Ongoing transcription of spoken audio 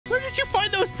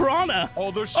piranha.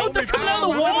 Oh, there's so they're many coming out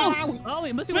of the walls. Oh,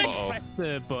 it must be when you press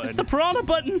the button. It's the piranha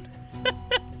button.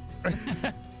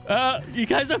 You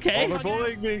guys okay? Oh, they're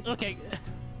bullying me. Okay.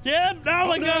 Jim, oh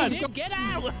my God. Jim, get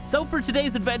out. So for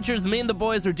today's adventures, me and the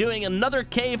boys are doing another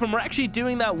cave, and we're actually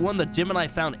doing that one that Jim and I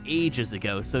found ages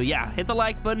ago. So yeah, hit the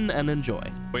like button and enjoy.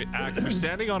 Wait, Axe, you're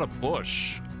standing on a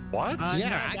bush. What?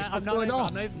 Yeah, I'm going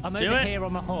off. I'm Do over it. here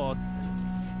on my horse.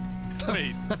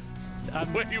 Wait.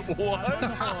 Wait,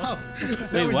 what?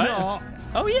 Wait, what?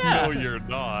 Oh yeah. No, you're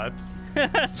not.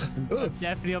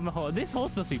 Definitely on my horse. This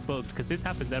horse must be bugged because this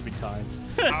happens every time.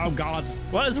 Oh God.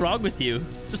 What is wrong with you?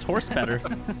 Just horse better.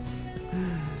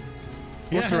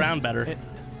 Horse around better.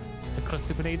 The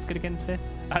cluster grenade's good against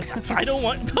this? I don't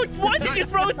want. Why did you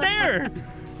throw it there?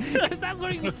 Because that's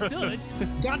where he was stood.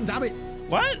 God damn it.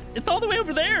 What? It's all the way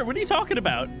over there. What are you talking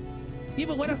about? Yeah,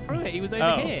 but when I threw it, he was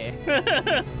over here.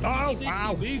 Oh, He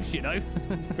wow. moves, you know.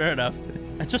 Fair enough.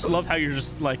 I just love how you're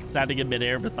just like standing in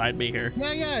midair beside me here.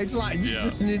 Yeah, it's like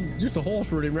just a horse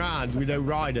running around with no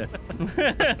rider.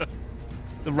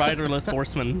 The riderless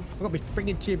horseman. I forgot my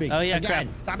friggin' chibbing. Oh yeah, again. crap.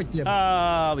 Damn it, Jim.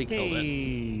 Oh, we killed it.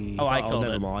 Hey. Oh, I killed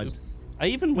never it. mind. Oops. I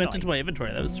even went into Nice. my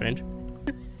inventory. That was strange.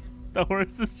 The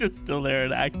horse is just still there,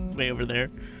 and Axe is way over there.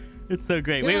 It's so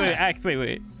great. Wait, Axe,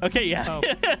 wait. Okay, yeah. Oh.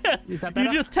 Is that You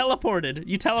better? just teleported.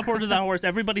 You teleported that horse.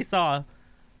 Everybody saw.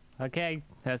 Okay,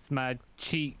 that's my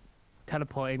cheat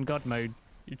teleporting god mode.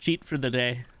 You cheat for the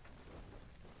day.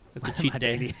 It's a cheat My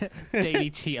day. daily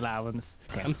cheat allowance.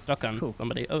 Okay. I'm stuck on Cool.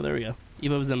 somebody. Oh, there we go.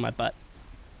 Evo's in my butt.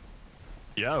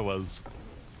 Yeah, I was.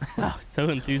 Oh, so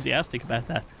enthusiastic about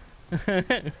that.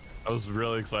 I was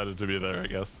really excited to be there, I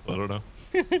guess. I don't know.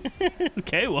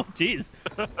 Okay, well, jeez.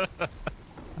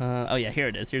 Oh yeah, here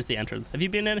it is. Here's the entrance. Have you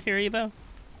been in here, Evo?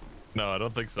 No, I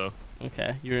don't think so.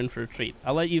 Okay, you're in for a treat.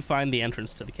 I'll let you find the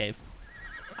entrance to the cave.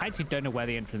 I actually don't know where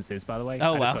the entrance is, by the way.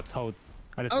 Oh, I wow. just got told.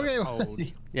 I just Okay. got told.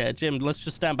 Yeah, Jim, let's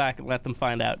just stand back and let them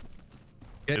find out.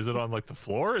 Is it on like the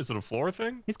floor? Is it a floor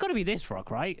thing? It's got to be this rock,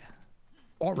 right?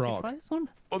 What rock? Try this one?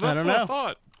 Well, that's don't what know. I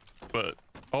thought. But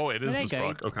oh, it is There you this go.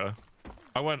 rock. Okay.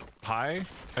 I went high,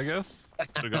 I guess.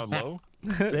 Should have gone low.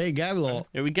 There you go, Lord.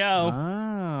 Here we go.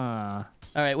 Ah.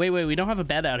 All right, wait. We don't have a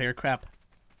bed out here. Crap.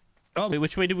 Oh. Wait,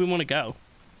 which way do we want to go?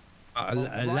 Well,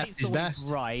 Left right's is always best.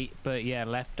 right, but yeah,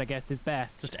 left I guess is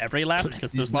best. Just every left? Because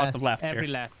Left there's is lots left. of lefts Every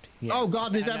here. left. Yeah. Oh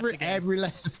God, there's Left again. every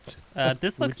left.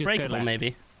 This We looks just go breakable, left.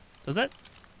 maybe. Does it?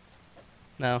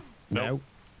 No. No.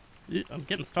 I'm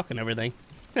getting stuck in everything.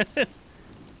 All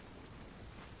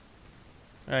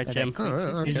right, Okay. Jim. Oh, You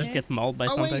okay. just gets mauled by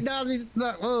Oh something. wait, no, this.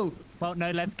 No, oh, Well,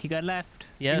 no left. Keep going left.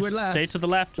 Yeah, You went left. stay to the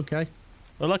left. okay.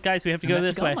 Well, look, guys, we have to go Left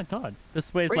this go. way. Oh my god.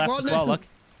 This way is Wait, left what as well. now? Look.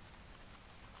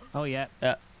 Oh yeah.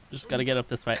 Yeah, just gotta get up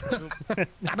this way.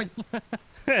 Damn it.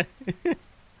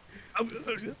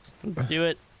 Let's do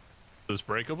it. Is this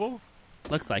breakable?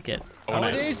 Looks like it. Oh, Oh,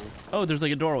 it it is. is. Oh, there's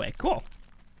like a doorway. Cool.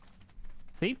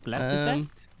 See, left is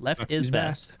best. Left is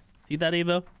best. See that,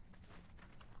 Evo?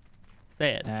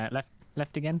 Say it.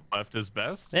 Left again. Left is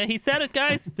best. Hey, he said it,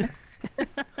 guys.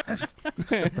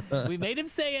 We made him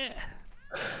say it.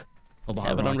 Oh, my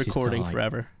Have it on righteous recording time.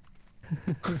 forever.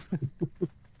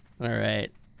 All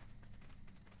right.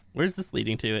 Where's this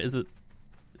leading to? Is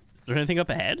there anything up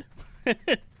ahead?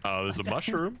 Oh, there's a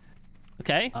mushroom.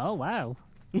 Okay. Oh wow.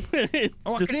 It's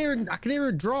Oh, just- I can hear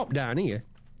a drop down here.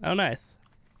 oh, nice.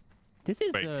 This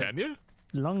is Wait, a can you?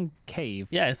 long cave.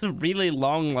 Yeah, it's a really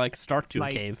long, like, start to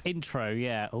Like a cave. intro,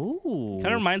 yeah. Ooh. Kind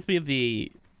of reminds me of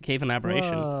the cave in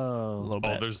Aberration a Whoa. little Oh,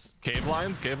 bit. there's cave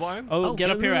lines. Cave lines. Oh, get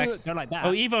up here, go- X. Go like that.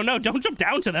 Oh, Evo, no, don't jump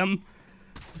down to them.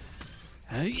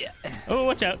 Oh, yeah. Oh,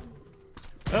 watch out.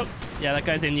 Oh, yeah, that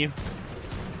guy's in you.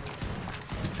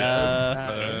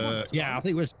 Yeah, I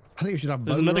think we should have.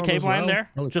 There's boner another on cave as line well. there.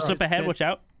 Oh, Just sorry. up ahead, watch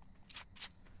out.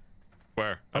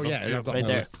 Where? I Oh don't yeah, see I've it. got Right that.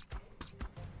 there.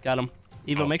 Got him.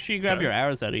 Evo, Oh, make sure you grab okay. your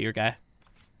arrows out of your guy.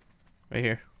 Right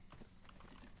here.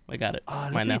 I got it. Oh,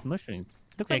 look Mine at now. these mushrooms.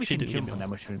 Looks They like we actually can didn't jump even- on their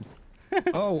mushrooms.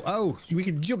 Oh, we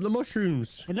can jump the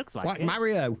mushrooms. It looks like Like it.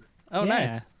 Mario. Oh, Yeah.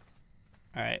 nice.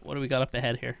 All right, what do we got up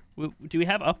ahead here? Do we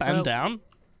have up and Well- down?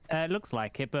 It looks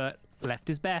like it, but left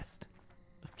is best.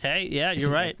 Okay, yeah,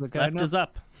 you're right. We're going Left is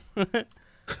up.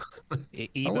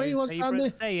 wait, what's down there?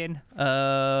 Saying.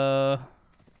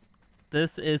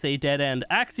 This is a dead end.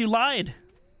 Axe, you lied.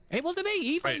 It wasn't me.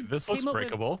 Ethan Wait, this looks came up with-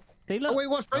 breakable. See, Oh look. wait,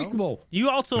 what's breakable? You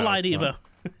also No, lied, it's Evo.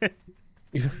 not.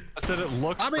 I said it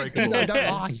looked I mean, breakable. no,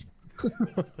 don't lie.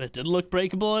 But it didn't look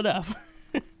breakable enough.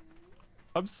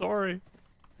 I'm sorry.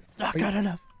 It's not good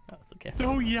enough. Oh, it's okay.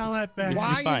 Don't yell at me.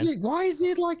 Why fine. is it? Why is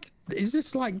it like? Is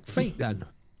this like fake then?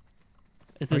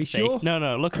 Is Are this you fake? sure?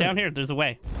 No, look down here. There's a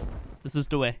way. This is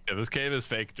the way. Yeah, this cave is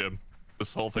fake, Jim.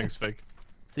 This whole thing's fake.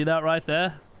 See that right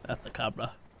there? That's a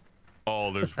cabra.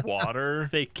 Oh, there's water.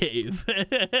 Fake cave.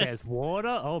 There's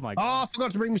water. Oh my Oh, god. I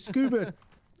forgot to bring my scuba.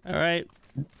 All right,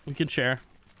 we can share.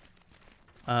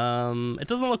 It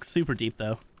doesn't look super deep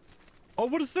though. Oh,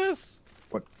 what is this?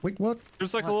 What? Wait, what?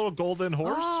 There's like a little golden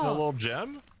horse and a Oh. little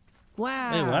gem.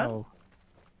 Wow. Wait, what?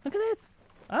 Look at this.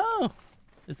 Oh,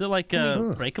 is it like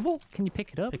breakable? Can you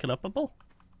pick it up? Pick it upable?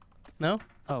 No.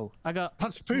 Oh, I got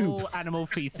That's small poop. animal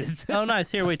feces. Oh,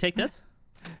 nice. Here, wait, take this.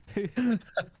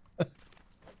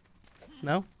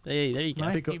 No. Hey, there you go.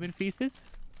 Nice Pick up- human feces.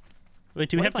 Wait,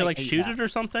 do we What have if to I like ate shoot that? it or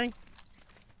something?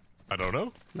 I don't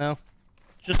know. No.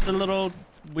 Just a little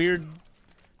weird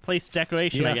place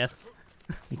decoration, I Yeah. guess.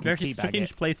 You can Very teabag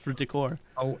strange it. place for decor.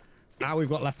 Oh, now we've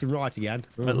got left and right again.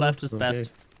 But left is best.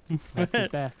 Left is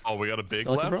best. Oh, we got a big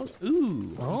Silicon left. Bros?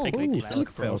 Ooh. Oh, Big big lady Ooh, left.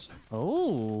 Silicon Silicon Bros.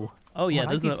 Oh. Oh yeah, I like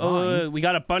there's these a, oh, vines. we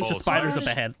got a bunch Oh, of spiders sorry.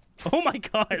 up ahead. Oh my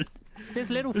god. There's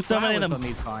little There's so many of flowers them. on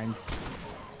these vines.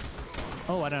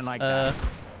 Oh, I don't like that.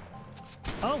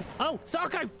 Oh,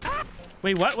 Sarko! Ah!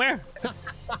 Wait, what? Where?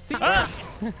 See, Ah!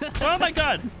 Oh my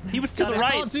god. He was to the I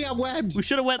right. can't see our webs. We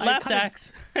should have went I left, kind of-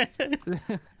 Axe.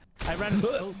 I ran.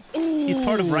 Oh, He's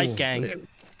part of right gang.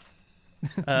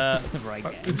 the right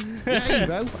game. There you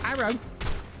go. Arrow.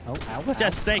 Oh, ow.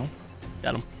 Jet ow, snake. ow.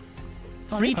 Got him.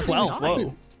 Oh, 312. Whoa.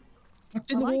 nice.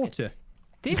 What's in I the like it. water?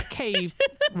 This cave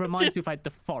reminds me of like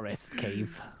the forest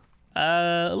cave,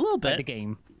 A little like the bit.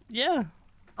 game. Yeah.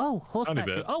 Oh, horse Tiny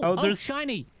statue. bit. Oh, Oh, oh, there's-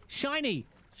 shiny. Shiny?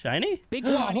 Big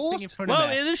What, shiny horse? thing in front Whoa, of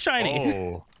there. it is shiny.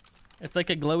 Oh, It's like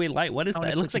a glowy light. What is Oh, that?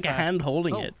 it's It looks like looking a fast. hand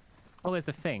holding Oh. it. Oh, there's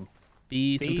a thing.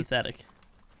 Be These- sympathetic.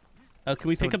 Oh, can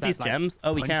we So pick is up that, these like, gems?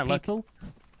 Oh, we punch can't. Look. people?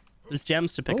 There's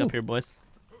gems to pick Oh. up here, boys.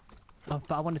 Oh,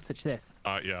 but I want to touch this.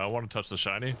 yeah. I want to touch the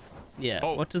shiny. Yeah.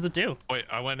 Oh. What does it do? Wait,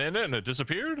 I went in it and it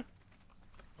disappeared.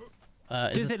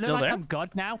 Is Does it it look still like there? I'm God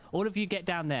now? All of you get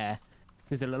down there.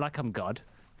 Does it look like I'm God?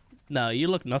 No, you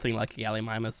look nothing like a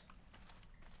Gallimimus.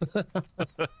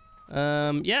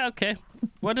 Yeah, okay.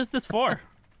 What is this for?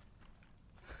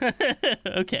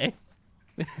 Okay.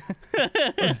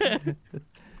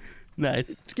 Nice.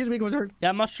 Excuse me, what's her? Yeah,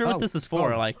 I'm not sure what Oh, this is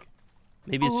for. oh. Like,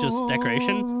 maybe it's just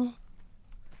decoration.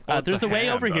 Oh, it's There's a way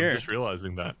hand. over I'm here. just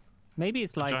realizing that. Maybe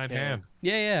it's like Giant hand.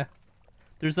 Yeah, yeah.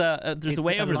 There's a It's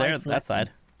way a over there, life that lesson.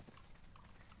 side.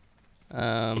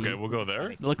 Okay, we'll go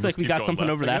there. It looks Just like we keep got going something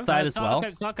left, over I that guess? side as well.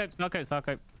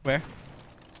 Sarko. Where?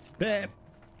 Yeah.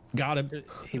 Got him.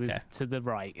 He was Okay. to the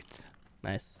right.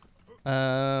 Nice.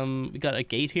 We got a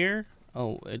gate here.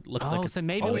 Oh, it looks like Oh, it's... so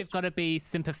maybe oh, we've got to be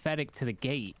sympathetic to the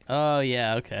gate. Oh,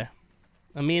 yeah, okay.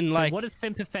 I mean, So like... what does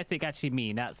sympathetic actually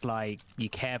mean? That's like you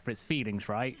care for its feelings,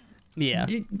 right? Yeah.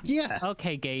 Yeah.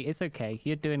 Okay, gate, it's okay.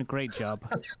 You're doing a great job.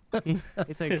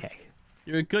 It's okay.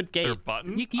 You're a good Their gate.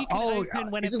 button. You can Oh,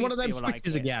 open whenever is it one of you them feel like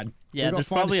switches it. again? Yeah, We've got there's to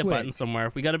find probably a switch. button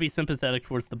somewhere. We got to be sympathetic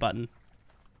towards the button.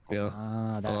 Yeah.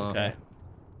 Ah, that Okay.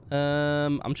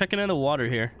 I'm checking in the water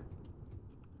here.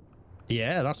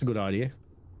 Yeah, that's a good idea.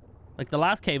 Like, the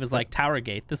last cave is like Tower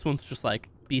Gate. This one's just like,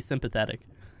 be sympathetic.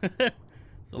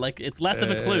 So, like, it's less of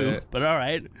a clue, but all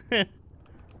right. I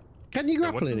Can you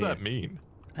What grapple does in that here? mean?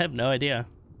 have no idea.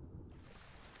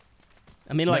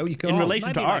 I mean, No, like, you in can't.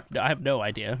 relation to Maybe, Ark, I have no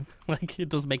idea. Like, it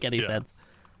doesn't make any Yeah. sense.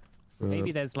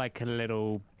 Maybe there's like a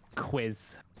little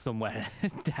quiz somewhere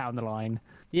down the line.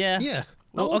 Yeah. Yeah.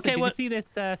 Well, Also, okay, did what... you see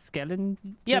this skeleton?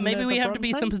 Yeah, in maybe the we have to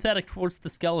be bronze thing? sympathetic towards the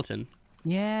skeleton.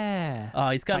 Yeah.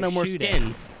 Oh, he's got Like, no more shoot it. skin.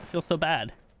 I feel so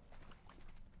bad.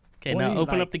 Okay, What now do you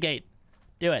open like? up the gate.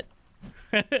 Do it.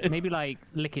 Maybe like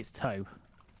lick its toe.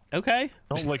 Okay.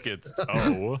 Don't lick it.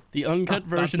 Oh. The uncut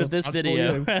version of this that's all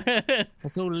video. you.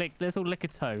 Let's all lick a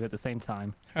toe at the same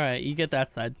time. All right, you get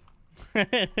that side.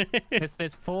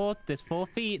 There's four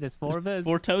feet. There's four of us.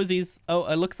 Four toesies. Oh,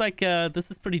 it looks like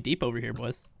this is pretty deep over here,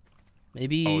 boys.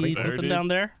 Maybe Oh, it's very something deep. down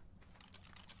there.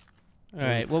 All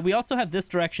right. Well, we also have this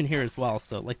direction here as well.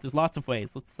 So, like, there's lots of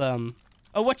ways. Let's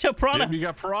Oh, watch out, piranha! Jim, you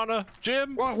got piranha.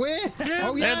 Jim. What? Where?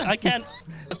 Oh, There, yeah. I can't.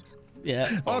 Yeah.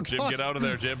 Oh, Oh, Jim, God. get out of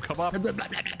there, Jim. Come up. Blah, blah,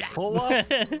 blah, blah. Pull up.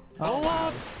 Pull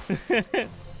up.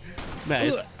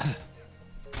 Nice.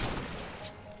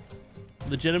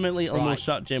 Legitimately almost Right.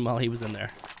 shot Jim while he was in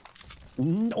there.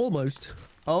 Almost.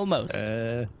 Almost.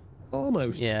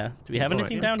 Almost. Yeah. Do we have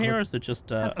anything Alright. down here, or is it just?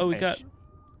 Have a Oh, we got fish.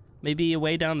 maybe a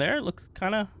way down there. It looks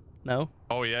kind of no.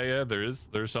 Oh yeah. There's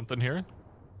something here.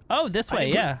 Oh, this I way.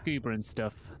 didn't bring Yeah. Scuba and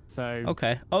stuff. So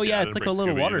Okay. Oh Yeah, yeah, I it's didn't like a bring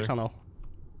little scuba water either. tunnel.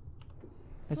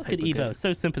 let's Look hope at we're Evo, good.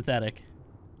 so sympathetic.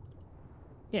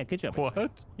 Yeah, good job.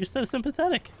 What? You're so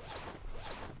sympathetic.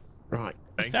 Right.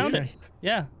 Thank Found you. it.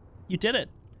 Yeah, you did it.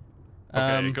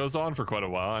 Okay, it goes on for quite a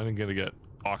while. I'm gonna get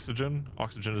oxygen.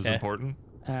 Oxygen is Okay. important.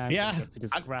 Yeah. I guess we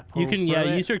just grapple You can, through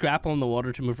it. use your grapple in the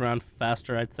water to move around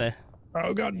faster, I'd say.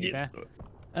 Oh god. Yeah.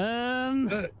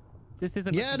 Uh, This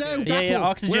isn't. yeah, no. looking good. Yeah, grapple.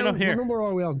 oxygen up here. What number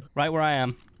are we on? Right where I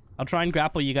am. I'll try and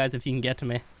grapple you guys if you can get to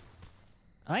me.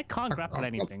 I can't grapple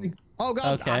anything. Oh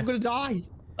god, Okay. I'm gonna die.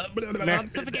 I'm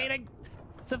suffocating.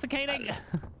 Suffocating.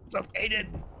 Suffocated.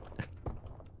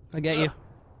 I'll get you.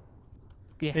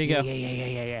 Yeah, There you go.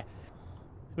 Yeah.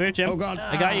 Come here, Jim. Oh god.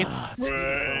 I got you.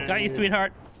 Got you,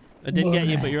 sweetheart. I didn't get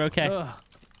you, but you're okay. Ugh.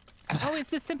 Oh, it's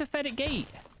the sympathetic gate.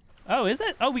 Oh, is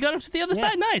it? Oh, we got up to the other Yeah.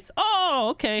 side. Nice. Oh,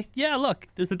 okay. Yeah, look.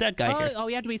 There's a dead guy here. Oh,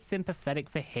 we had to be sympathetic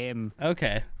for him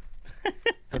Okay.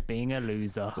 for being a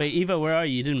loser. Wait, Evo, where are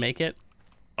you? You didn't make it?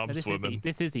 I'm No, swimming.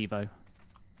 this is Evo.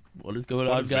 What is going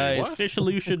What on, is me? guys? What? Fish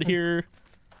solution here.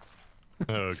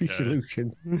 Okay.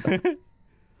 Solution.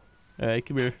 All right,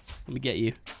 come here. Let me get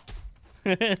you.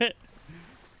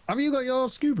 Have you got your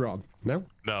scuba on? No.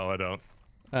 No, I don't.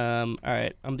 All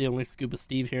right. I'm the only Scuba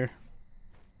Steve here.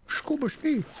 Scuba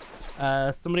Steve.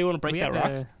 Somebody want to break We that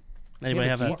have rock? Anybody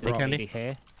have a jeep stick handy? lady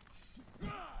here.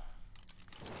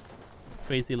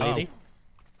 Crazy lady.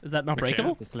 Is that not Okay. breakable?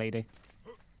 Who's this lady?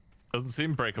 Doesn't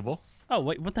seem breakable. Oh,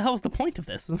 wait. What the hell is the point of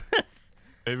this?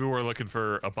 Maybe we're looking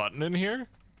for a button in here.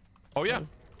 Oh yeah,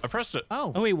 I pressed it.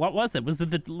 Oh, Oh, wait. What was it? Was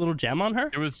it the little gem on her?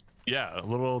 It was, yeah, a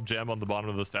little gem on the bottom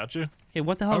of the statue. Okay,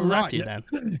 what the hell Oh, does that right, do yeah.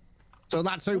 then? So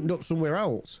that's opened up somewhere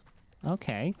else.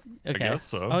 okay. Okay. guess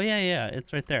so. Oh, yeah.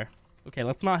 It's right there. Okay,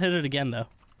 let's not hit it again, though.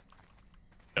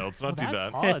 Yeah, let's not do That's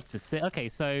that. hard to see. Okay,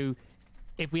 so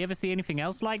if we ever see anything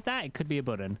else like that, it could be a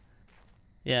button.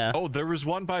 Yeah. Oh, there was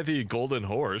one by the golden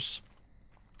horse.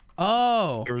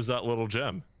 Oh. There was that little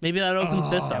gem. Maybe that opens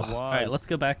this There up. All right, was. let's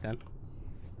go back then.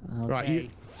 Right, Okay. you-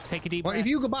 Take a deep Well, breath. if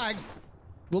you go back,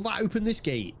 will that open this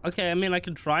gate? Okay, I mean, I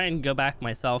could try and go back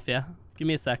myself, yeah. Give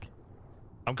me a sec.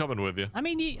 I'm coming with you. I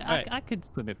mean, Alright. I could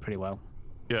swim it pretty well.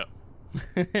 Yeah.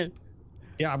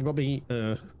 Yeah, I've got me.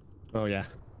 Oh yeah.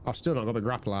 I've still not got my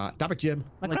grapple out. Damn it, Jim.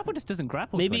 My Like, grapple just doesn't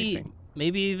grapple to maybe anything.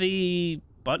 maybe the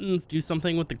buttons do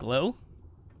something with the glow?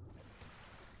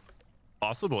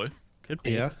 Possibly. Could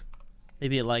be. Yeah.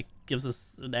 Maybe it, like, gives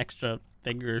us an extra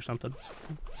finger or something.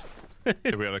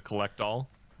 Okay, we gotta collect all.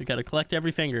 We gotta collect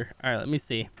every finger. All right, let me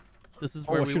see. This is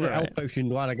Oh, where I we should were have health at. potioned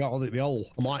while I got all the hole.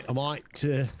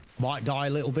 I might die a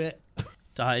little bit.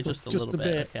 Die just a just little a bit.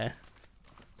 bit. Okay.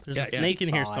 There's Yeah, a yeah. snake in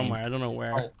here Fine. somewhere. I don't know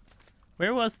where. Oh.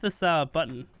 Where was this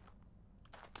button?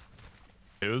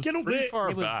 It was Get up pretty there. far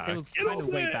It was, back. it was kind of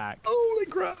way back. Holy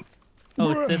crap.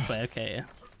 Oh, it's Bruh. this way. Okay.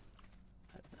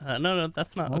 No,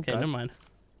 that's not. Okay, Okay. never mind.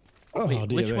 Oh, Wait,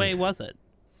 dear which me. way was it?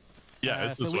 Yeah,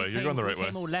 it's So this we way. You're came- going the right we way.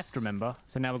 came all left, remember?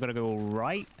 So now we've got to go all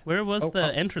right. Where was Oh, the oh.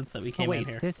 entrance that we Oh, came wait, in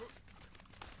here? this...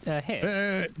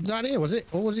 here. Down here, was it?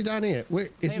 Or was it down here?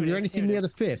 Wait, is There it there is, anything here near it the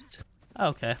is. fifth? Oh,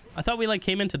 okay. I thought we like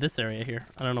came into this area here.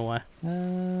 I don't know why.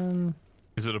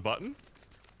 Is it a button?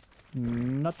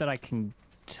 Not that I can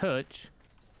touch.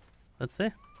 Let's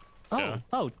see. Oh, Yeah.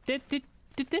 oh, did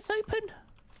this open?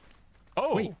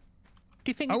 Oh, Wait. Do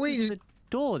you think Oh, this wait, is is- the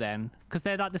door then? Because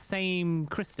they're like the same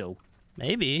crystal.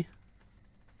 Maybe.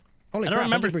 Holy I don't crap,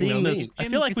 remember didn't bring seeing no this. meat. I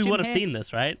Jim, feel like is we Jim would have here? seen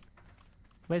this, right?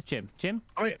 Where's Jim? Jim?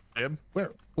 Oh, wait, Jim.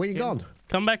 where you gone?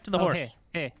 Come back to the Oh, horse.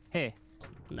 here.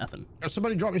 Nothing.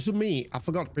 Somebody dropped me some meat. I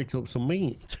forgot to pick up some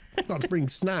meat. Forgot to bring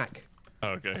snack.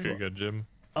 Okay, here you go, Jim.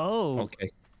 Oh, Okay.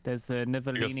 there's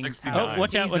another We got leaning 69. tower. Oh,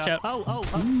 watch out, watch Geezer. out.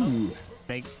 Oh.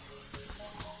 Thanks.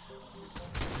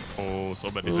 Oh, so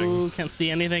many Ooh, things. can't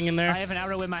see anything in I there. have an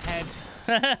arrow in my head.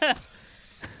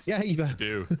 Yeah, Eva.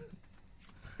 Do.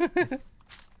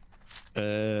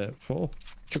 4.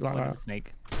 Chuck that What a out.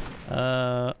 snake.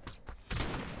 Uh,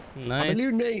 I'm nice.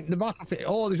 illuminating the battlefield.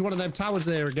 Oh, there's one of them towers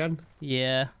there again.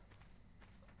 Yeah.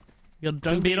 You got a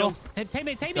dung beetle? Tame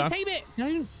it. gone. Tame it.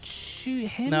 Don't shoot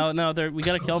him. No, we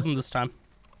gotta kill them this time.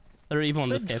 They're evil in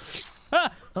this cave. Ah!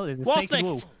 Oh, there's a Wall snake in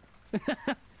the snake.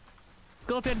 wall.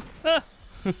 Scorpion. Ah!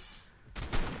 Oh,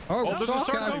 Oh, there's a Sarko.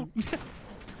 circle.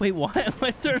 Wait, why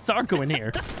is there a Sarko in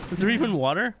here? Is there even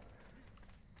water?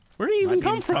 Where did he even Might be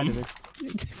come inside from? of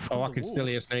it. Oh, I can still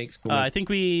hear snakes. I think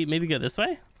we maybe go this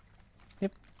way.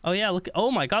 Yep. Oh yeah, look.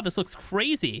 Oh my god, this looks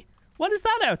crazy. What is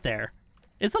that out there?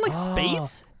 Is that like Oh.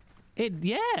 space?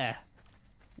 Yeah.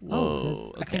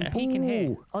 Whoa. I can Okay. peek in here.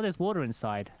 Ooh. Oh, there's water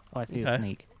inside. Oh, I see Okay. a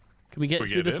snake. Can we get We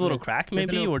through get this in? little crack There's a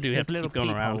maybe, little- or do we have there's a to keep little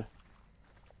going around? peephole.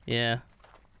 Yeah.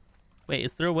 Wait,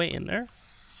 is there a way in there?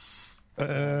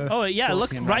 Oh, Oh yeah, it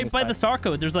looks Scorpion right right by the beside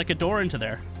Sarko. There's like a door into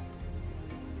there.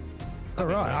 all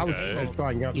right. I was just Okay. going to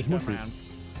try and get You this turn mushroom. around.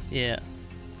 Yeah.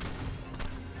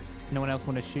 No one else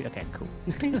want to shoot? Okay, cool.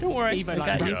 Don't worry. Eva I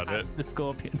like got you. got past it. the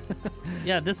scorpion.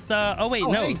 Yeah, this. Oh wait,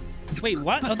 Oh, no. hey. Wait,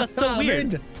 what? Oh, that's so I'm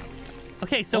weird. in.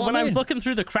 Okay, so Oh, when I'm I was in. looking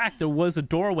through the crack, there was a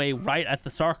doorway right at the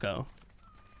Sarco.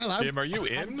 Hello. Jim, are you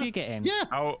How did you in? get in? Yeah.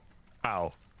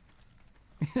 How?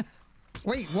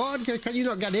 Wait, what? Can you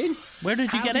not get in? Where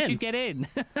did you How get did in? you get in?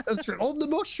 That's right, on the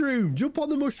mushroom. Jump on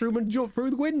the mushroom and jump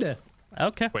through the window.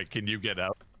 Okay. Wait, can you get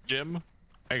out, Jim?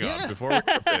 Hang Yeah. on, before we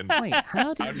jump in, Wait,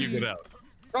 how how do you get out?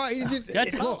 Right.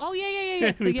 Gotcha. Look, Oh,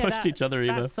 yeah. So, We yeah, pushed each other,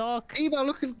 Eva. That sock. Eva,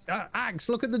 look at Axe.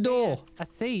 Look at the door. I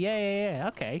see. Yeah.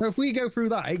 Okay. So if we go through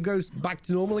that, it goes back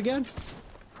to normal again.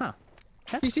 Huh.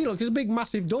 You see, look, there's a big,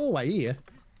 massive doorway here.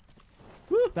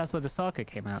 That's where the soccer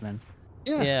came out then.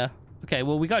 Yeah. Yeah. Okay,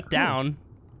 well, we got down.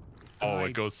 Oh,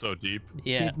 it goes so deep.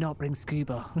 Yeah. Did not bring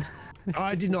scuba.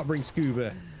 I did not bring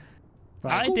scuba.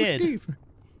 I Oh, did. Steve.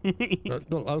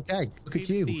 Okay, look at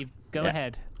you. Steve, go Yeah.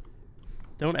 ahead.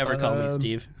 Don't ever call me Um,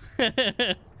 Steve.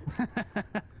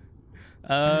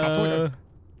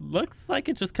 Looks like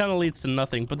it just kind of leads to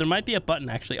nothing, but there might be a button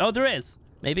actually. Oh, there is.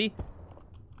 Maybe.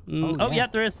 Oh, Yeah, yeah.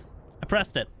 there is. I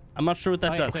pressed it. I'm not sure what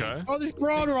that Oh, yeah, does. so- Okay. Oh, there's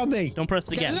piranha on me. Don't press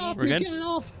it Get again. it off We're me, good. get it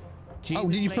off. Jesus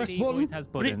did you press lady the button? always has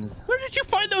buttons. Where did you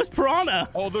find those piranha?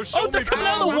 Oh, there's so they're many coming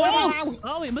out of the piranhas. walls.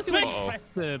 Oh, it must be when you Uh-oh. press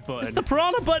the button. It's the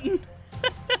piranha button.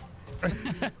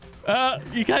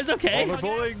 You guys okay? Oh, they're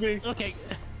bullying me. Okay.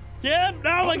 Jim,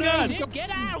 oh my no. god. Jim, get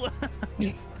out!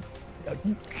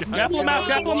 Grapple him out,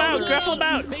 grapple him out, grapple him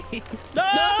out.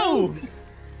 No! How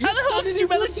the hell standing did in you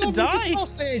front manage to of me with the die?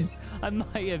 Sausage. I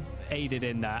might have aided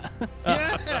in that.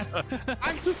 Yeah.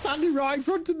 Axe was standing right in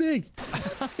front of me.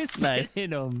 It's Nice.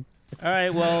 getting him. All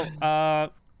right,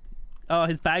 well, oh,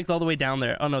 his bag's all the way down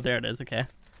there. Oh, no, there it is. Okay.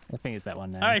 I think it's that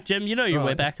one now. All right, Jim, you know your way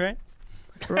Right. back, right?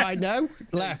 Right now,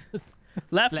 left.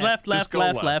 Left, left, left, go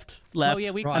left, left. left, left. Oh,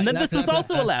 yeah, we- And then Right, this was left,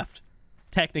 also left, a left,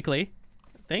 technically,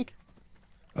 I think.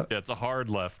 Yeah, it's a hard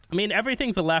left. I mean,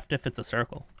 everything's a left if it's a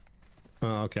circle.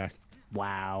 Oh, okay.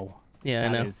 Wow. Yeah, I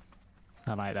know.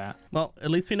 I like that. Well, at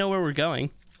least we know where we're going.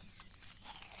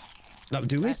 Now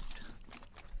do it.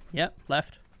 Yep,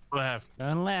 left. Left.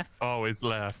 Turn left. Always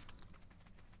left.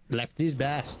 Left is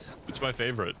best. It's my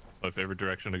favorite. It's my favorite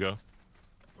direction to go.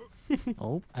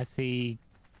 Oh, I see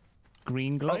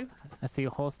green glow. I see a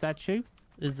horse statue.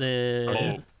 Is it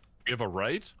Oh, you have a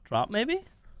right? drop, maybe?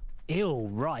 Ew,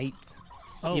 right.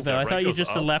 Oh, Evo, I right thought you goes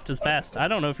just said up. left is best. I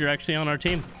don't know if you're actually on our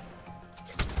team.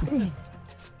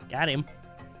 Got him.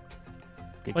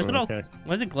 good Why is it job. all? Okay.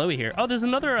 Why is it glowy here? Oh, there's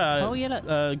another Oh, yeah, look.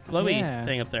 glowy Yeah.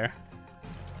 thing up there.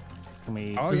 Can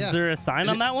we... Oh, Is yeah. there a sign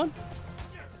on that one?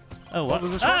 Oh, what?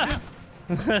 there's a Ah!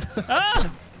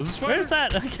 Ah! This is Where's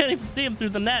that? I can't even see him through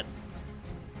the net.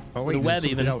 Oh, wait, The there's web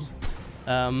something even. else.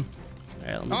 All right,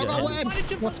 let me Oh, go no, ahead. web. Why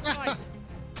did you put right?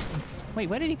 Wait,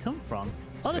 where did he come from?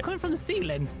 Oh, they're coming from the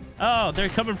ceiling. Oh, they're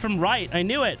coming from right. I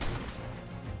knew it.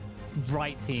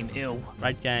 Right team, ill.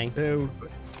 Right, gang. Oh, we've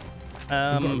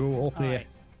got to go up here. Alright.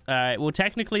 All right. Well,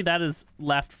 technically, that is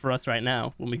left for us right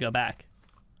now when we go back.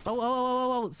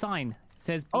 Oh, sign.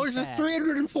 Says Oh, be it's a fair.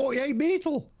 348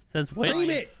 beetle. Says wait. Save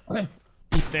it.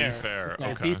 Be fair. Be fair. Yeah,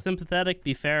 Okay. Be sympathetic.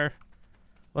 Be fair.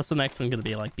 What's the next one gonna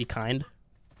be like? Be kind.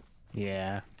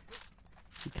 Yeah.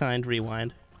 Be kind.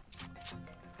 Rewind.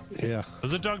 Yeah.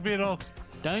 There's a dung beetle.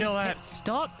 Don't Kill that.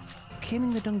 Stop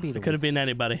killing the dung beetles. Could have been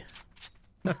anybody.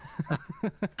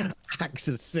 Axe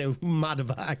is so mad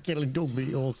about killing dung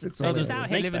beetles. It's Oh, They're there's just a out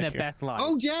snake here living back their here. best life.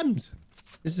 Oh, gems.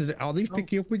 This is. Are these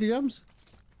pick you up with the gems?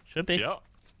 Should be. Yep.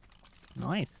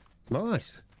 Nice.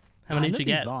 Nice. How many I did love you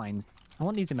these get? vines. I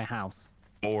want these in my house.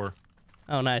 More.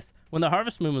 Oh, nice. When the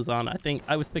harvest moon was on, I think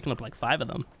I was picking up like 5 of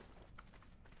them.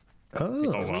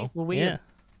 Oh. Oh, well. Were we Yeah.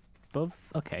 above?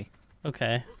 Okay.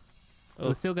 Okay. So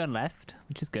we're still going left,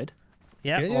 which is good.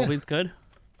 Yeah. Yeah, yeah. Always good.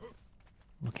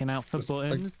 Looking out for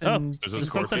buttons. Oh, and... There's a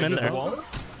There's something scorpion in the there. wall.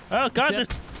 Oh God, Yeah. there's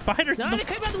spiders. No, in they the...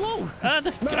 came out the wall.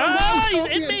 Ah, he's in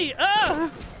scorpion. me.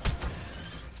 Ah.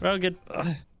 We're all good.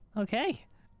 Okay.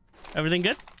 Everything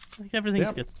good? I think everything's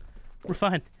Yep. good. We're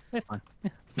fine. We're fine.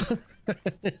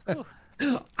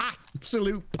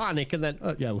 Absolute panic, and then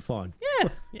yeah, we're fine. Yeah.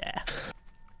 Yeah.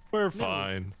 We're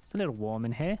fine. It's a little warm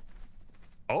in here.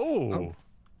 Oh.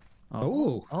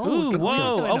 Oh. Ooh, good whoa. shit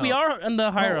going Oh, we on. are in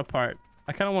the higher Oh. up part.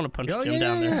 I kind of want to punch Oh, Jim yeah,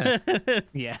 down yeah, there.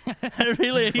 Yeah.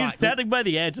 Really, he's Right. standing by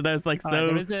the edge, and I was like, Alright, so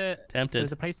there is a tempted.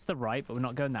 There's a place to the right, but we're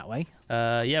not going that way.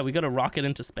 Yeah, we got to rocket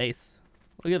into space.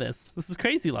 Look at this. This is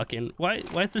crazy looking. Why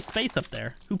is there space up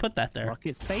there? Who put that there?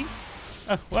 Rocket space.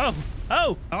 Oh, whoa.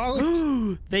 Oh.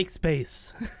 Oh, Fake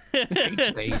space.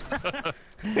 The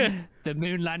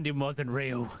moon landing wasn't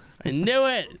real. I knew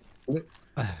it.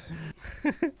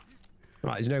 right,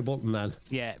 there's no button then.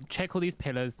 Yeah, check all these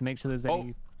pillars to make sure there's Oh,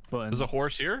 any buttons. There's a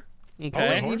horse here. Oh,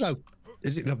 Okay. wait, Evo.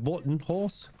 Is it a button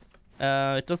horse?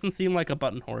 It doesn't seem like a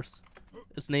button horse.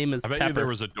 Its name is I bet Pepper. you there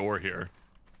was a door here.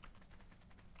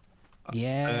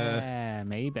 Yeah,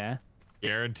 maybe.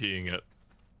 Guaranteeing it.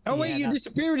 Oh wait, Yeah, you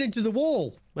disappeared into the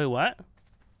wall. Wait, what?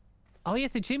 Oh yeah,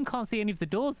 so Jim can't see any of the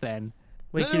doors then.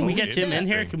 Wait, No, can we get Jim in here?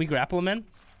 interesting. Can we grapple him in?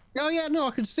 Oh yeah, no,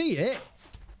 I can see it.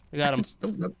 We got him.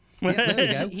 Yeah,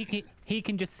 there we go. He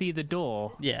can just see the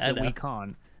door. Yeah, I that we know.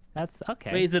 can't. That's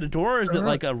okay. Wait, is it a door or is it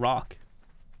like a rock?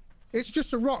 It's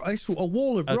just a rock. It's a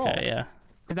wall of rock. Okay, yeah.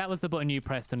 So that was the button you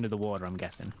pressed under the water, I'm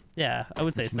guessing. Yeah, I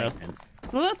would say Which so. makes sense.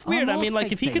 Well, that's weird. I more mean, like,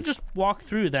 fake if he could space. just walk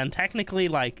through, then technically,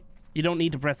 like, you don't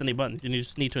need to press any buttons. You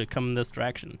just need to come in this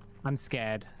direction. I'm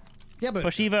scared. Yeah, but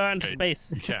Push Eva into Hey,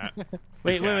 space. You can't.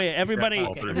 Wait, everybody.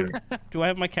 fall through here. Do I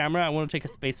have my camera? I want to take a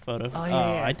space photo. Oh,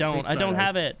 yeah, I don't. space I don't photo.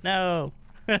 have it. No.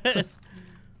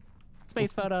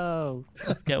 Space photo.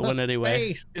 Let's get one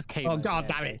anyway. space. This came Oh out, god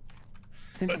yeah. damn it.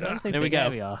 There we go.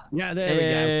 We are. Yeah, there we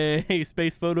go. Hey,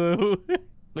 space photo.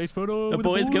 Space photo. The with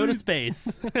boys go to boys.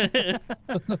 space.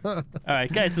 All right,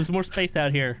 guys, there's more space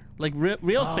out here. Like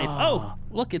real space. Oh,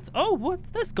 look, it's what's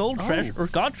this? Gold treasure or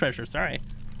god treasure? Sorry.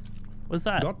 What's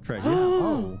that? God treasure.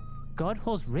 Oh, God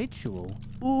Horse Ritual.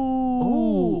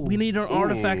 Ooh, we need an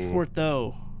artifact Ooh. for it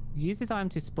though. Use this item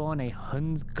to spawn a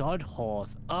Hun's God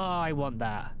Horse. Oh, I want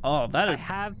that. Oh, that I is.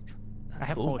 have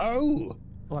cool. horse. Oh.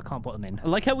 Oh, I can't put them in. I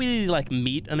like how we need like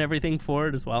meat and everything for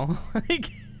it as well. Like,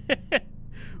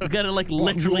 we gotta like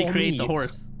What, literally raw create the meat?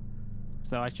 horse.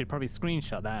 So I should probably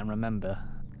screenshot that and remember.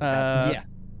 Yeah.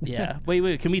 Yeah.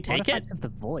 Wait. Can we take it? Artifact of the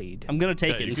Void. I'm gonna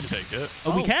take Yeah, it. you can take it.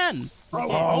 Oh, we can.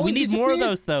 Oh, We it need more of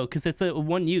disappeared. those though, because it's a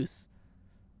one use.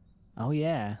 Oh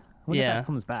yeah. I wonder if Yeah. that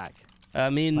comes back I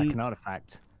mean, like an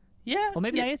artifact. yeah. Or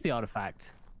maybe yeah, that is the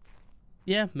artifact.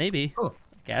 yeah, maybe. Oh.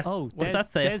 I guess. Oh, What's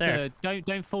that say up there?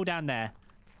 Don't fall down there.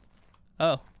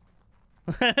 Oh.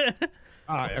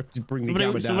 I have to bring the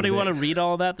camera down. Somebody want to to read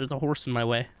all that? There's a horse in my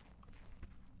way.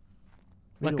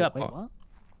 Look up. Wait, what?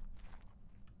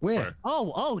 Where?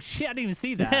 Oh shit! I didn't even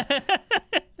see that.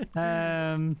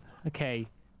 Okay.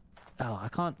 Oh, I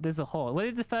can't. There's a hole. What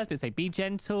did the first bit say? Be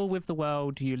gentle with the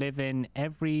world you live in.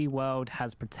 Every world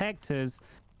has protectors.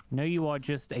 No, you are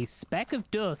just a speck of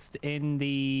dust in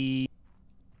the.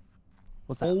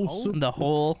 What's that? Whole hole? sub- The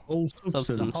whole. Whole Substance.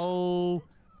 substance. Whole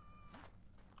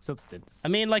substance. I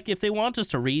mean, like, if they want us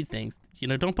to read things,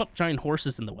 don't put giant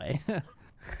horses in the way.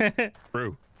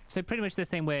 True. So pretty much they're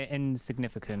saying we're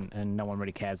insignificant and no one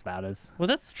really cares about us. Well,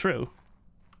 that's true.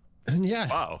 Yeah.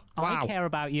 Wow. Wow. I care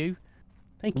about you,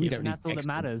 Thank We you. don't and that's all that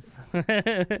extra. matters.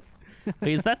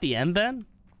 Wait, is that the end then?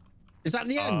 Is that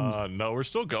the end? No, we're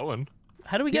still going.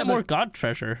 How do we Yeah, get more but- god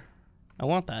treasure? I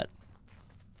want that.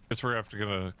 Guess we're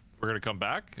gonna come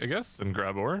back, I guess, and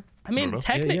grab ore. I mean, know.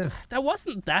 technically, yeah. that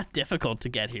wasn't that difficult to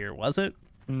get here, was it?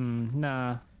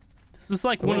 Nah. This is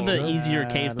like one of the Wait, easier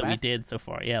caves that we left? did so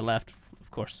far. Yeah, left, of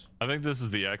course. I think this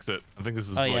is the exit. I think this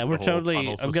is. Oh like yeah, the we're whole totally.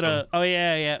 tunnel I'm gonna. system. Oh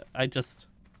yeah. I just.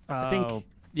 I Oh, think.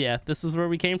 Yeah, this is where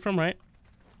we came from, right?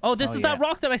 Oh, this Oh, is that yeah.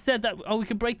 rock that I said that. Oh, we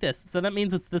could break this. So that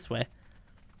means it's this way.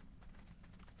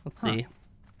 Let's see.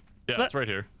 Yeah, that- it's right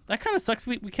here. That kind of sucks.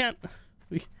 We can't.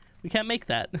 We can't make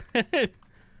that.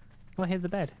 well, here's the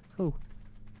bed. Cool.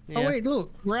 Yeah. Oh wait,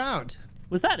 look, we're out.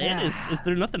 Was that it? Is Yeah.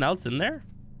 there nothing else in there?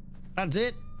 That's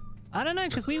it. I don't know,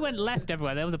 because we went left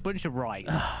everywhere. There was a bunch of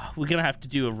rights. We're gonna have to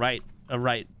do a right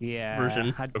Yeah.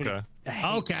 version. Okay.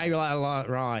 Okay,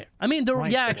 right. I mean,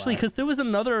 Right's yeah, the actually, word. because there was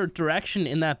another direction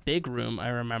in that big room. I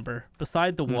remember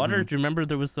beside the water. Do you remember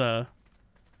there was a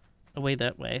way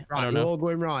that way? I Right, don't we're know. all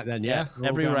going right then, yeah? We're all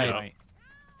every going right.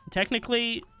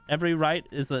 Technically, every right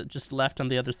is just left on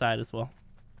the other side as well.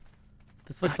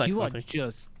 This looks God, like you something. are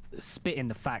just spitting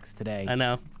the facts today. I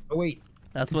know. Oh, wait,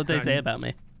 That's what they say about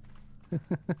me.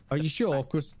 are you sure?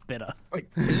 Because, Bitter. wait,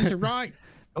 is this a right?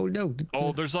 Oh, no.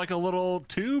 Oh, there's like a little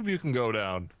tube you can go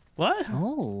down. What?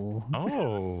 Oh,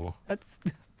 Oh. that's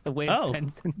a weird Oh.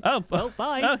 sentence. Oh, Well,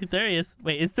 bye. Oh, there he is.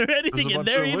 Wait, is there anything a in bunch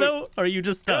there, of Evo? Or are you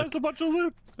just Yeah, stuck? there's a bunch of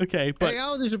loot. Okay, but Hey,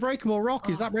 oh, there's a breakable rock.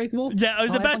 Is that breakable? yeah, I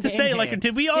was Oh, about everyone to get say, in like, here.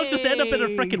 did we all just end up in a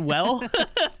Yay. freaking well?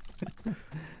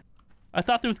 I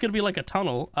thought there was gonna be like a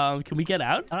tunnel. Can we get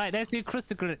out? All right, let's do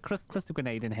cluster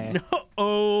grenade in here.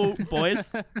 Oh,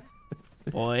 boys,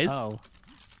 boys. Oh.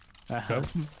 Can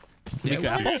we Yeah,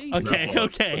 grapple? well,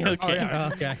 Okay. Oh, yeah,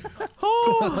 okay.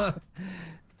 Oh.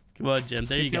 Come on, Jim.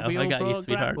 There you go. We I all got you, brought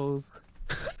sweetheart. grapples.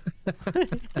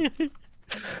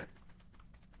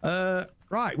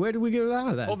 Right, where do we go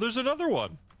out then? Oh, there's another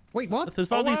one. Wait, what? But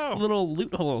there's Oh, all these wow. little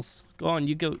loot holes. Go on,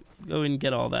 you go and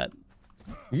get all that.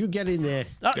 You get in there.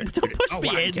 Oh, don't push me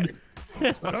right, in. get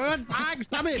in. Thanks,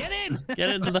 damn it. Get in! Get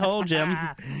into the hole, Jim.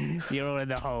 You're all in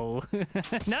the hole.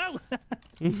 No!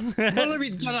 Follow me,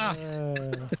 Jenna.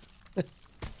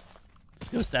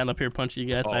 Go stand up here, punch you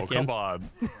guys Oh, back in. come on.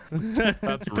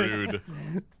 That's rude.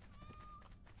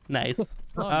 Nice.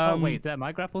 Oh, wait, is that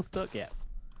my grapple stuck? Yeah.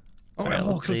 Oh, Alright, a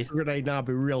let's see. cluster grenade now would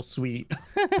be real sweet.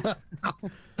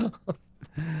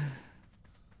 Let's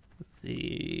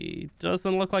see.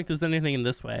 Doesn't look like there's anything in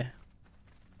this way.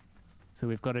 So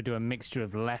we've got to do a mixture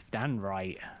of left and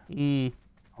right.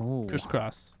 Oh,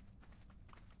 Crisscross.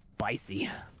 spicy.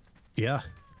 Yeah.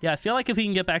 Yeah, I feel like if we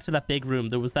can get back to that big room,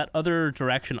 there was that other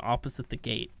direction opposite the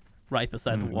gate, right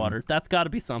beside the water. That's got to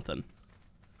be something.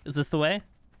 Is this the way?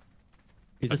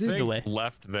 Is This it? is the way.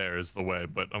 Left there is the way,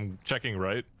 but I'm checking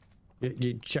right.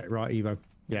 You check right, Evo.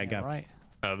 Yeah, go. Right.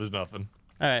 No, there's nothing.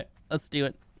 All right, let's do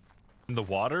it. In the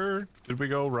water, did we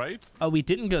go right? Oh, we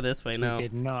didn't go this way. No,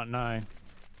 Did not know.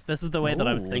 this is the way that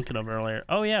I was Ooh. thinking of earlier.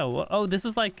 Oh yeah. Well, oh, this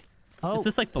is like. Oh, Is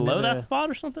this like below another- that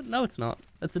spot or something? No, it's not.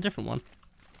 That's a different one.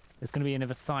 There's going to be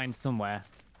another sign somewhere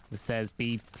that says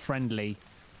 "Be friendly."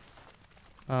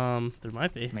 There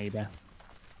might be. Maybe.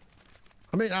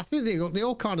 I mean, I think they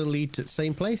all kind of lead to the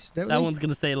same place, don't That they? one's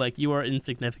gonna say like you are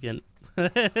insignificant.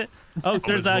 Oh,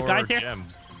 there's more guys here.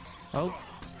 gems. Oh.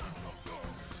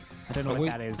 I don't know Oh, what wait.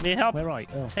 that is. Need help? We're right.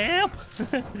 Oh. Help!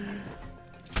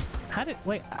 How do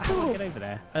we get over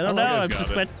there? I don't Oh, know. you I guys just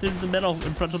got went through the middle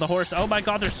in front of the horse. Oh my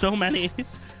god, there's so many.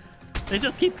 They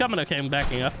just keep coming. Okay, I'm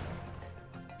backing up.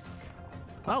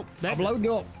 Oh, there. I'm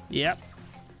loading up. Yep.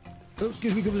 Oh,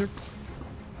 excuse me, come here.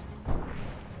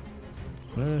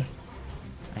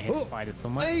 I hit Oh, spiders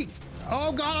somewhere. Hey!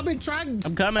 Oh god, I've been tracked!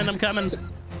 I'm coming. I'm coming.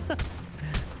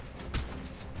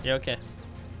 You okay?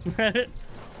 All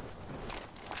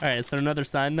right. Is there another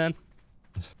sign then?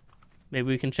 Maybe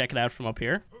we can check it out from up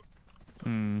here.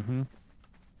 Mm-hmm.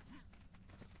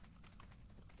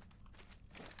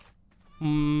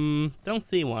 Don't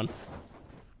see one.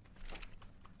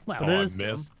 Well, But Oh, it I is.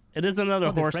 missed. It is another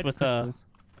oh, there's horse red with crystals.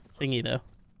 a thingy though.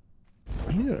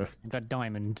 Yeah. I've got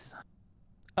diamonds.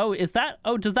 Oh, is that?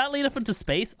 Oh, does that lead up into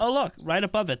space? Oh, look, right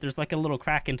above it. There's like a little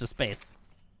crack into space.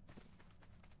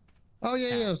 Oh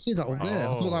yeah, I see that up there.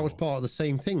 I thought that was Oh. part of the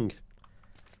same thing.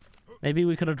 Maybe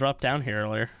we could have dropped down here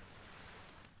earlier.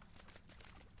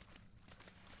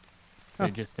 So Oh.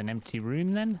 just an empty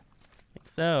room then? I think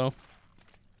so.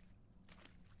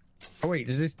 Oh wait,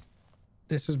 is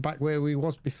this is back where we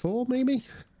was before, maybe?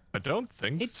 I don't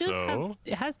think It does so. have.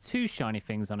 It has two shiny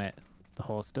things on it. The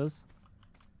horse does.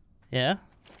 Yeah.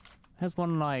 Has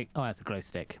one like. Oh, that's a glow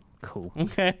stick. Cool.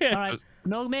 Okay. All right.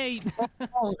 No me.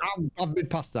 Oh, I've been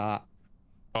past that.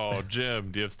 Oh,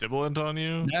 Jim, do you have stimulant on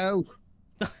you? No.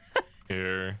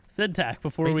 Here. Syntac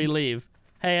before we leave.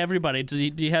 Hey, everybody, do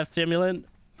you have stimulant?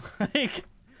 Like,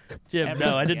 Jim,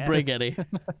 no, I didn't bring any.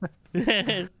 I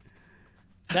God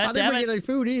didn't damn bring it. any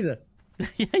food either.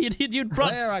 Yeah, you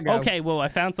brought. There I go. Okay, whoa, I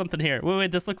found something here.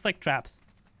 Wait, this looks like traps.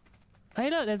 Hey,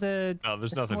 look, there's a. No,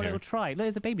 there's a nothing small here. little trike. Look,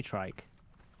 there's a baby trike.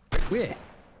 Where?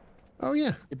 Oh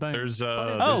yeah. Your bone. There's Oh,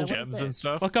 there's what is gems and this?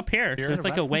 stuff. Look up here. Here? There's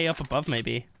like a way up above,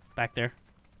 maybe back there.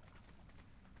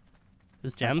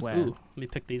 There's gems. where? Ooh, let me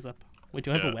pick these up. Wait,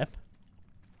 do I have a Yeah. whip?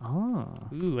 Oh.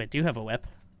 Ooh, I do have a whip.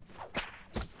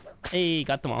 Hey,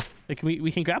 got them all. Like,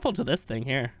 we can grapple to this thing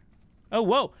here. Oh,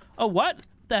 whoa. Oh, what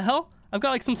the hell? I've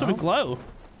got like some sort of glow.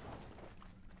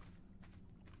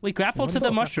 Wait, grapple to the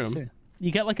Grapple mushroom. too.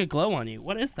 You get like a glow on you.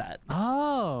 What is that?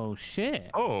 Oh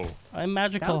shit. Oh, I'm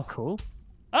That was magical. cool.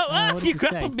 Oh, what does you it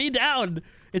grappled say? me down.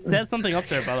 It says something up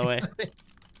there, by the way.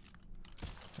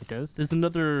 It does. There's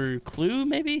another clue,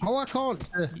 maybe? Oh, I can't.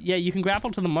 Yeah, you can grapple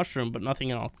to the mushroom, but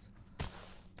nothing else.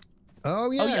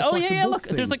 Oh yeah. Oh, yeah, it's like a yeah, book look,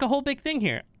 there's thing. like a whole big thing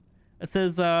here. It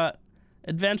says,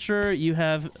 adventure, you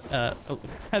have,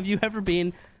 have you ever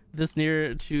been this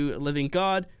near to a living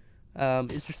God?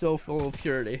 Is your soul full of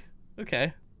purity?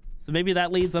 Okay. So maybe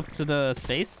that leads up to the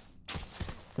space?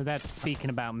 So that's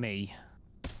speaking about me.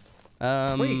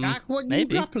 Wait, Ak, what are you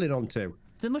maybe. grappling onto?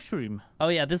 The mushroom. Oh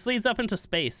yeah, this leads up into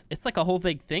space. It's like a whole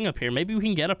big thing up here. Maybe we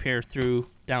can get up here through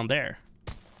down there.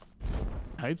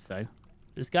 I hope so.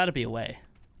 There's got to be a way.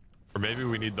 or maybe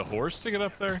we need the horse to get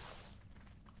up there.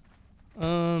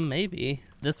 Maybe.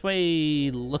 This way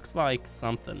looks like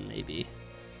something, maybe.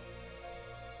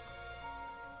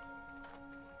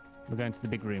 We're going to the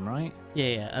big room, right? Yeah,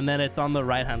 yeah, and then it's on the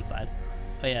right-hand side.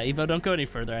 Oh yeah, Evo, don't go any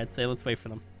further. I'd say let's wait for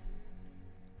them.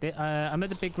 I'm at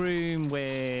the big room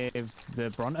with the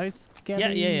Brontos. Yeah, yeah,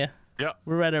 yeah. Yeah.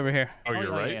 We're right over here. Oh,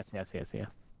 you're right. Yes, yes, yes, yeah.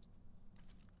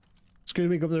 Excuse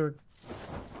me, come there.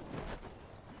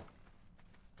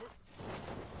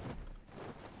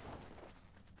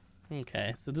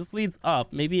 Okay, so this leads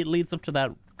up. Maybe it leads up to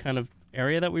that kind of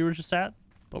area that we were just at,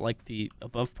 but like the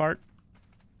above part.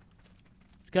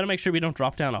 Just gotta make sure we don't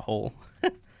drop down a hole.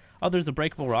 Oh, there's a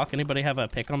breakable rock. Anybody have a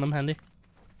pick on them handy?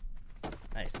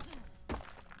 Nice.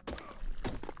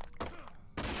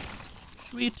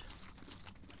 Should Sweet.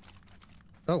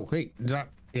 Oh, wait. Is that...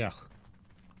 Yeah.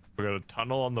 We got a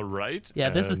tunnel on the right. Yeah,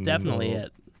 this is and definitely no-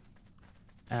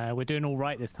 it. We're doing all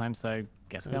right this time, so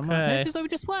guess we're Okay. on. This is where we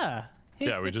just were. Here's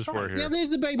Yeah, we the just track. were here. Yeah, there's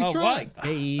the baby Oh, track. what?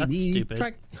 Baby That's stupid.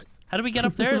 track. How do we get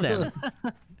up there then?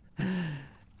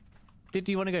 Did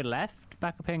you want to go left?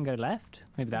 Back up here and go left?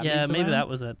 Maybe that. Yeah, leads maybe around? that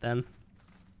was it then.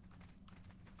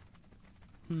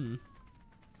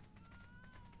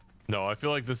 No, I feel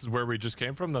like this is where we just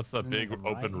came from. That's that And there's big a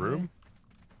right open here. room.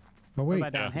 Oh, What wait.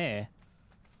 about down here?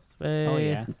 This way. Oh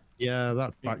yeah. Yeah,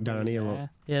 that's back Big down room here. Look. there.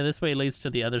 Yeah, this way leads to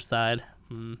the other side.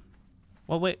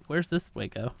 Well, wait, where's this way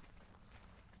go?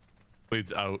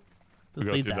 Leads out. This we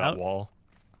go leads through out? that wall.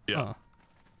 Yeah. Huh. All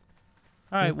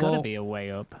There's right, gotta well, be a way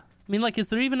up. I mean, like, is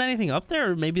there even anything up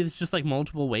there? Or maybe it's just, like,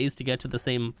 multiple ways to get to the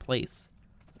same place.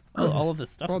 Oh, all of this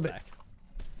stuff Well, is the- back.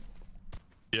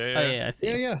 Yeah, Oh, yeah. yeah, I see.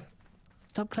 Yeah, yeah.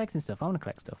 Stop collecting stuff. I want to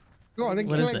collect stuff. Go on, then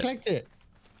What is it? collect it.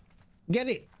 Get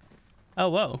it. Oh,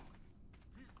 whoa.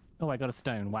 Oh, I got a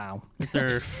stone. Wow. Is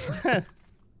there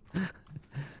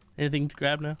anything to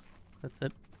grab now? That's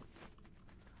it.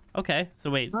 Okay, so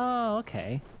wait, Oh,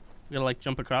 okay. we gotta, like,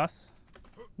 jump across?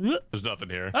 There's nothing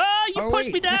here. Ah, you Oh, pushed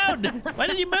wait. me down! Why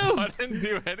did you I move? didn't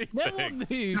do anything. No one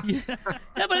moved.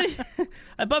 Yeah, but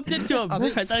I bumped into him. I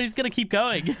thought he was gonna keep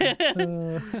going.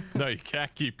 No, you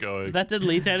can't keep going. That didn't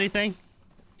lead to anything?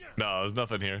 No, there's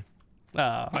nothing here. Oh.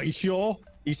 Are you sure?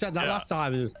 You said that Yeah. last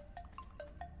time.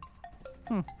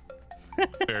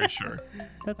 Very sure.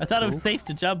 That's I thought it cool. was safe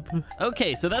to jump.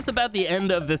 Okay, so that's about the end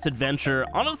of this adventure.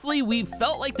 Honestly, we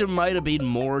felt like there might have been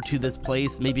more to this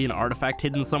place, maybe an artifact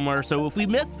hidden somewhere. So if we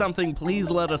missed something, please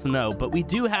let us know. But we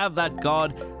do have that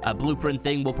god blueprint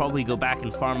thing. We'll probably go back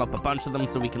and farm up a bunch of them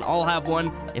so we can all have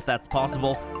one, if that's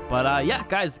possible. But yeah,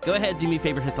 guys, go ahead, do me a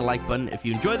favor, hit the like button if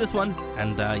you enjoy this one.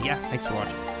 And yeah, thanks for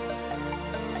watching.